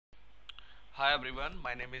Hi everyone,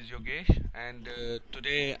 my name is Yogesh, and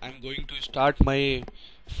today I'm going to start my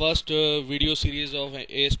first video series of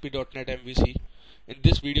ASP.NET MVC. In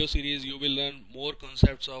this video series, you will learn more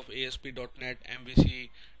concepts of ASP.NET MVC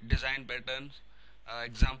design patterns,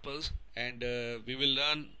 examples, and we will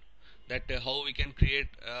learn that how we can create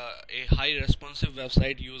a high responsive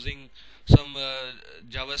website using some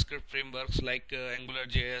JavaScript frameworks like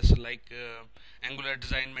AngularJS, like Angular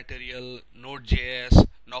Design Material, Node.js,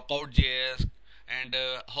 Knockout.js, and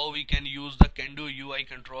how we can use the can-do UI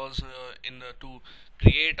controls in to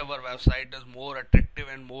create our website as more attractive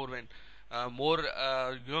and more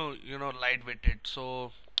lightweighted.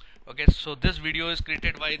 So okay, so this video is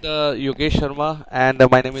created by the Yogesh Sharma, and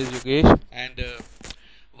my name is Yogesh, and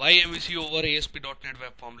why MVC over ASP.NET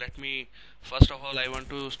Web Form? Let me first of all I want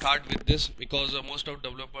to start with this because most of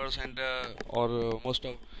developers and or most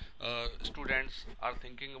of students are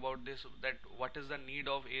thinking about this, that what is the need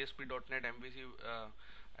of ASP.NET MVC.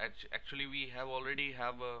 Actually, we have already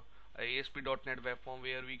have a ASP.NET Web Form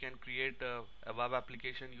where we can create a web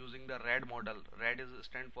application using the RAD model. RAD is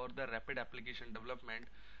stand for the Rapid Application Development,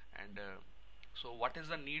 and so what is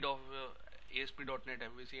the need of ASP.NET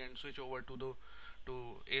MVC, and switch over to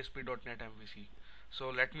ASP.NET MVC.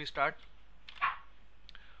 So let me start.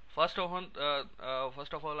 First of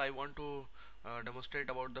all, I want to demonstrate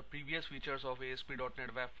about the previous features of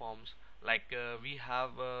ASP.NET Web Forms. Like we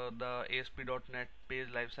have the ASP.NET Page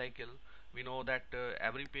Lifecycle. We know that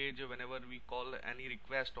every page, whenever we call any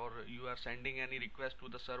request or you are sending any request to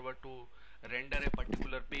the server to render a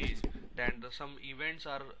particular page, then some events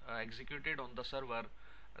are executed on the server,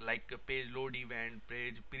 like a page load event,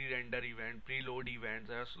 page pre-render event, preload events.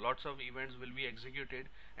 There's lots of events will be executed,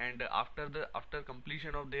 and after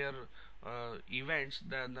completion of their events,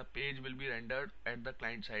 then the page will be rendered at the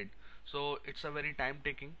client side. So it's a very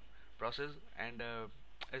time-taking process, and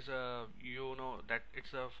as you know that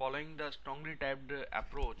it's following the strongly typed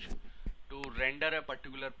approach to render a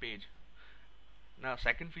particular page. Now,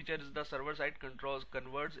 second feature is the server-side controls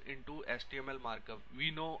converts into HTML markup.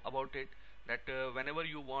 We know about it that whenever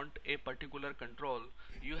you want a particular control,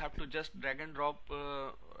 you have to just drag and drop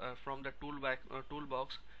from the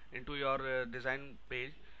toolbox into your design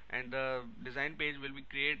page, and the design page will be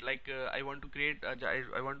create like I want to create.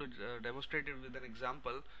 I want to demonstrate it with an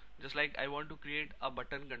example. Just like I want to create a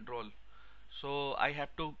button control, so I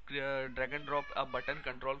have to drag and drop a button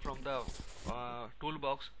control from the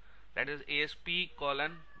toolbox, that is ASP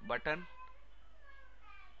colon button.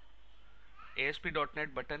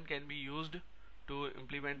 ASP.NET button can be used to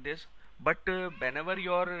implement this, but whenever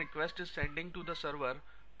your request is sending to the server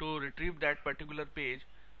to retrieve that particular page,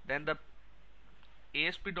 then the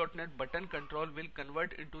ASP.NET button control will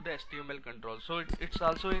convert into the HTML control. So it's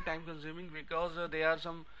also a time consuming because there are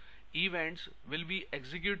some events will be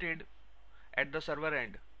executed at the server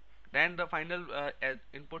end. Then the final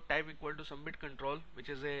input type equal to submit control, which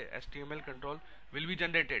is a HTML control, will be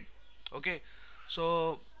generated. Okay,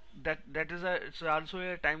 so that is a it's also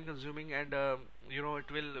a time consuming, and it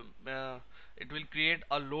will create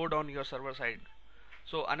a load on your server side.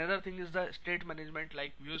 So another thing is the state management,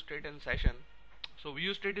 like view state and session. So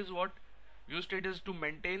view state is what? View state is to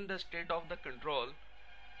maintain the state of the control.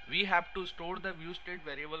 We have to store the view state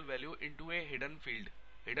variable value into a hidden field.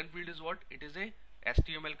 Hidden field is what? It is a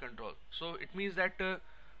HTML control. So it means that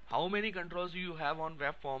how many controls you have on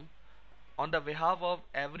web form, on the behalf of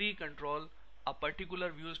every control, a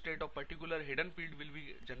particular view state or particular hidden field will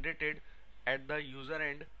be generated at the user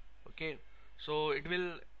end. Okay, so it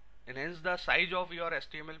will enhance the size of your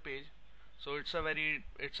HTML page. So it's a very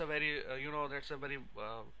that's a very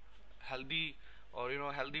healthy, or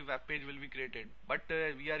healthy web page will be created. But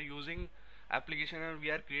we are using application, and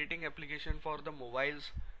we are creating application for the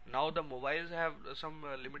mobiles. Now the mobiles have some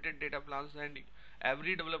limited data plans, and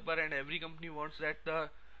every developer and every company wants that the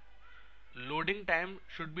loading time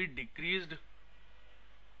should be decreased.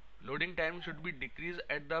 Loading time should be decreased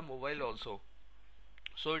at the mobile also.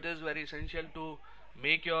 So it is very essential to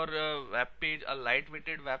make your web page a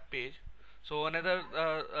lightweighted web page. So another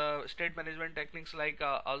state management techniques, like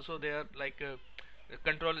also there, like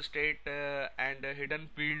control state and hidden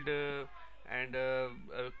field and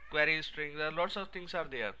query string. There are lots of things are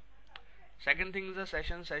there. Second thing is the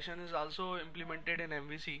session. Session is also implemented in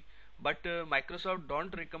MVC, but Microsoft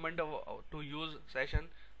don't recommend to use session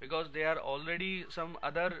because there are already some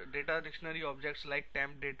other data dictionary objects like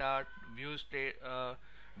temp data, view state,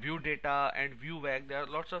 view data, and view vec. There are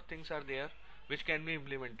lots of things are there which can be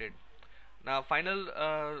implemented. Now,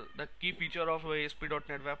 the key feature of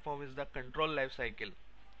ASP.NET Web Form is the control lifecycle.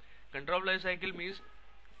 Control lifecycle means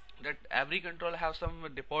that every control have some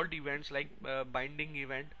default events like binding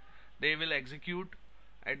event. they will execute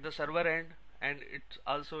at the server end, and it's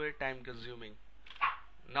also a time consuming.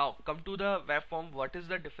 Now come to the web form. What is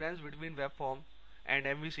the difference between web form and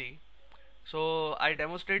MVC? So I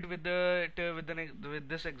demonstrate with with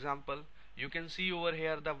this example. You can see over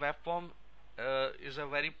here the web form is a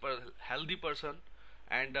very healthy person,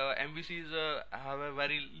 and MVC is have a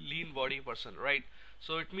very lean body person, right?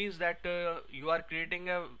 So it means that you are creating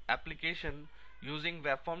a application using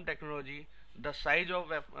web form technology. The size of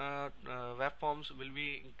web forms will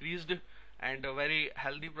be increased, and a very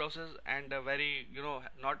healthy process, and a very,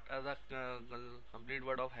 not as a complete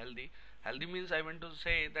word of healthy. Healthy means, I want to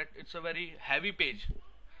say that it's a very heavy page.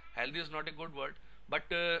 Healthy is not a good word, but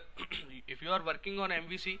if you are working on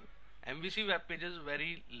MVC web pages,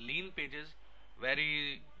 very lean pages,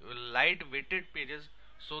 very light weighted pages,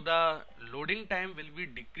 so the loading time will be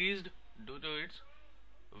decreased due to its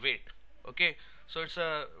weight. Okay, so it's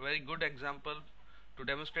a very good example to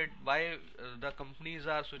demonstrate why the companies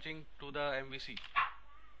are switching to the MVC.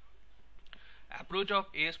 Approach of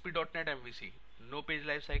ASP.NET MVC: no page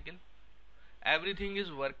lifecycle. Everything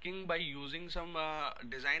is working by using some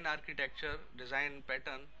design architecture, design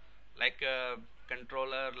pattern, like a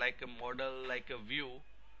controller, like a model, like a view.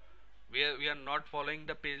 We are not following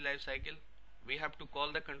the page lifecycle. We have to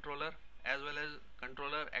call the controller as well as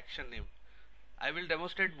controller action name. I will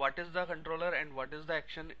demonstrate what is the controller and what is the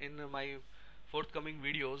action in my forthcoming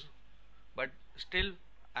videos, but still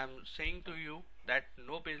I'm saying to you that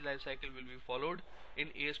no page lifecycle will be followed in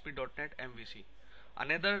ASP.NET MVC.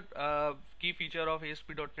 Another key feature of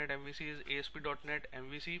ASP.NET MVC is ASP.NET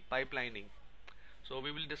MVC pipelining. So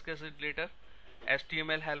we will discuss it later.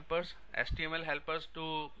 HTML helpers. HTML helpers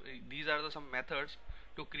these are some methods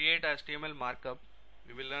to create HTML markup.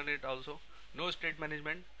 We will learn it also. No state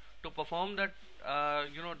management. To perform that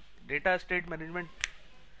data state management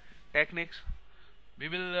techniques,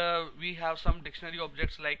 we have some dictionary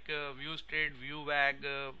objects like view state, view vag,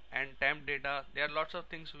 and temp data. There are lots of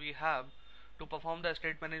things we have to perform the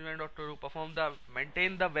state management, or to perform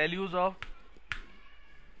maintain the values of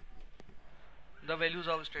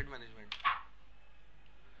state management.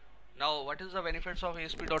 Now, what is the benefits of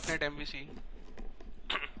ASP.NET MVC?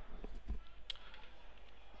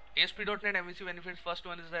 ASP.NET MVC benefits: first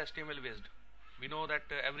one is the HTML based. We know that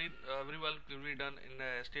every work will be done in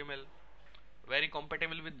HTML, very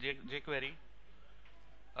compatible with jQuery,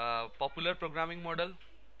 popular programming model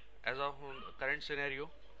as of current scenario.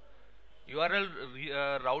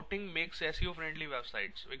 URL routing makes SEO friendly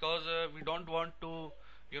websites, because we don't want to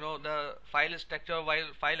the file structure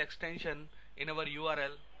while file extension in our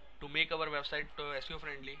URL to make our website SEO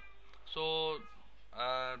friendly. So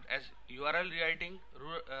as URL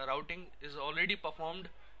routing is already performed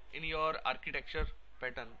in your architecture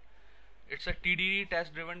pattern. It's a TDD,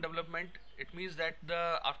 test driven development. It means that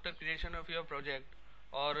after creation of your project,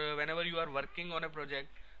 or whenever you are working on a project,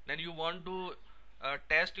 then you want to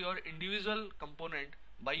test your individual component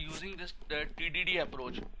by using this TDD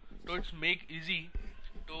approach. So it's make easy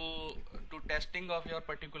to testing of your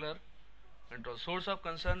particular control. Source of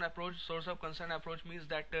concern approach means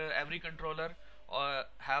that every controller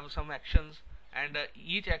have some actions, and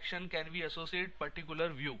each action can be associated particular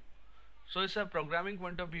view. So it's a programming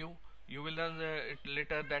point of view. You will learn it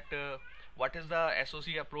later that what is the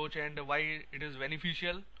SOC approach and why it is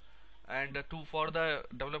beneficial, and for the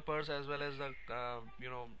developers as well as the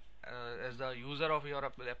as the user of your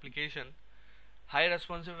application. High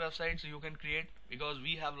responsive websites you can create, because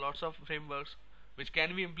we have lots of frameworks which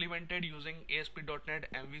can be implemented using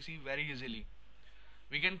ASP.NET MVC very easily.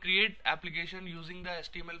 We can create application using the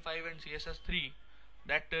HTML5 and CSS3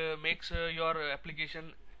 that makes your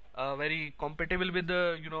application very compatible with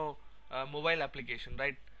the mobile application,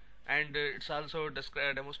 right? And it's also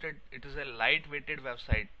demonstrate it is a light-weighted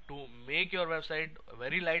website. To make your website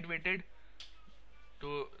very light-weighted,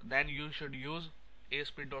 then you should use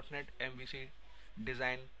ASP.NET MVC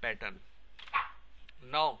design pattern.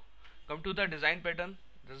 Now come to the design pattern.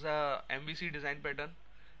 This is a MVC design pattern.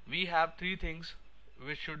 We have three things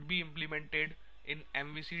which should be implemented in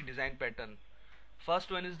MVC design pattern.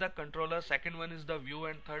 First one is the controller, second one is the view,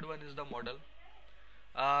 and third one is the model.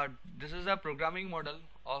 This is a programming model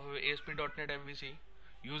of ASP.NET MVC.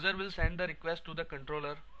 User will send the request to the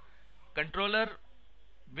controller. Controller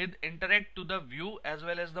will interact to the view as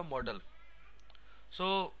well as the model.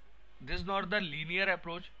 So this is not the linear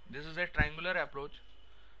approach, this is a triangular approach.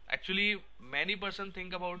 Actually many persons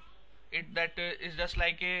think about it that it's just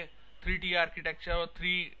like a 3-tier architecture or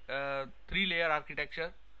three layer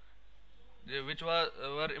architecture, which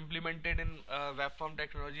were implemented in web form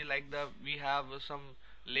technology. Like we have some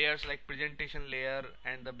layers like presentation layer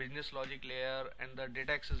and the business logic layer and the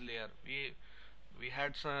data access layer. We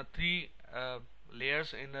had some three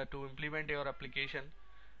layers in to implement your application,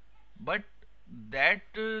 but that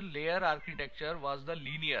layer architecture was the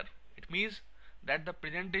linear. It means that the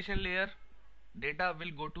presentation layer data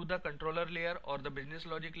will go to the controller layer or the business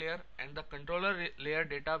logic layer, and the controller layer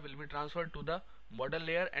data will be transferred to the model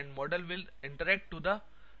layer, and model will interact to the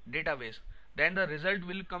database. Then the result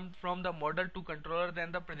will come from the model to controller,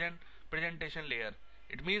 then the presentation layer.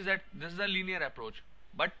 It means that this is the linear approach.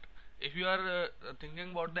 But if you are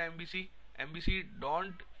thinking about the MVC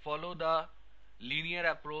don't follow the linear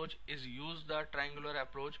approach, is use the triangular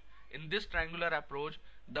approach. In this triangular approach,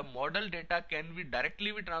 the model data can be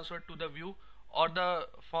directly be transferred to the view, or the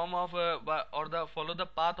form of or the follow the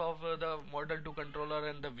path of the model to controller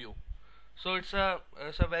and the view. So it's a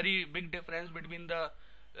very big difference between the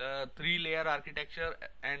three layer architecture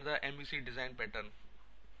and the MVC design pattern.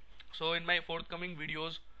 So in my forthcoming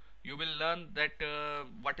videos you will learn that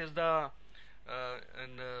what is the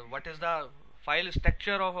file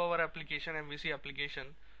structure of our application, MVC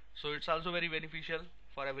application. So it's also very beneficial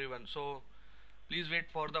for everyone. So please wait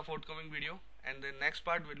for the forthcoming video, and the next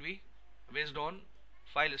part will be based on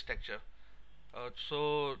file structure.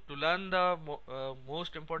 So to learn the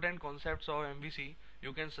most important concepts of MVC,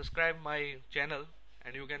 you can subscribe my channel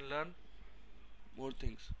and you can learn more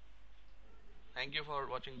things. Thank you for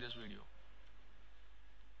watching this video.